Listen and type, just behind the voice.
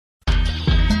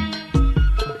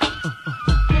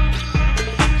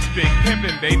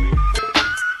pimpin', baby.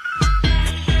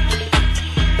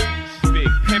 Big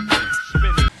pimpin',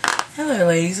 spinning. Hello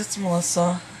ladies, it's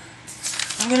Melissa.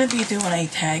 I'm going to be doing a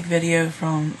tag video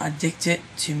from Addicted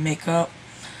to Makeup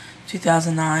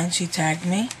 2009. She tagged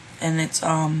me, and it's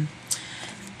a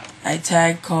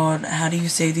tag called How Do You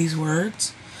Say These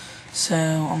Words? So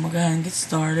I'm going to go ahead and get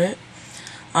started.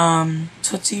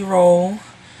 Tootsie Roll,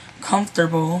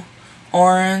 Comfortable,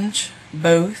 Orange,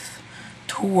 Both,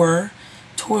 Tour,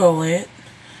 Toilet,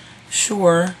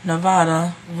 Shore,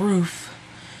 Nevada, Roof,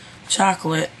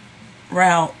 Chocolate,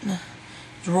 Route,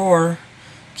 Drawer,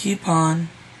 Coupon,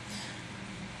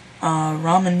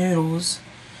 Ramen Noodles,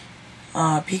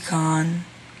 Pecan,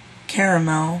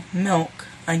 Caramel, Milk,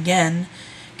 Again,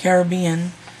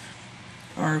 Caribbean,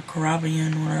 or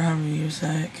Caribbean, whatever however you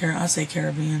say it. I say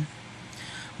Caribbean.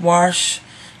 Wash,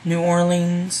 New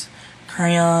Orleans,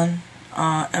 Crayon,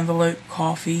 Envelope,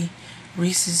 Coffee,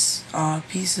 Reese's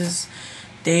Pieces,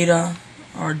 Data,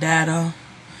 or Data,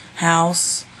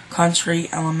 House, Country,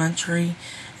 Elementary,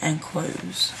 and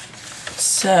Clothes.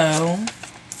 So,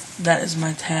 that is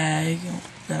my tag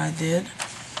that I did.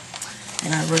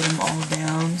 And I wrote them all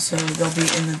down, so they'll be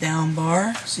in the down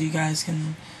bar, so you guys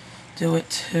can do it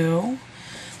too.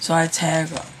 So I tag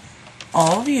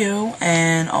all of you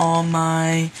and all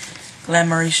my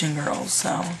glamouration girls.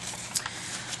 So,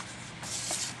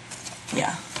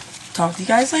 yeah. Talk to you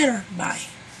guys later. Bye.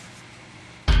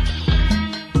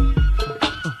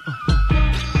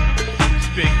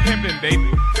 Big pimpin', baby.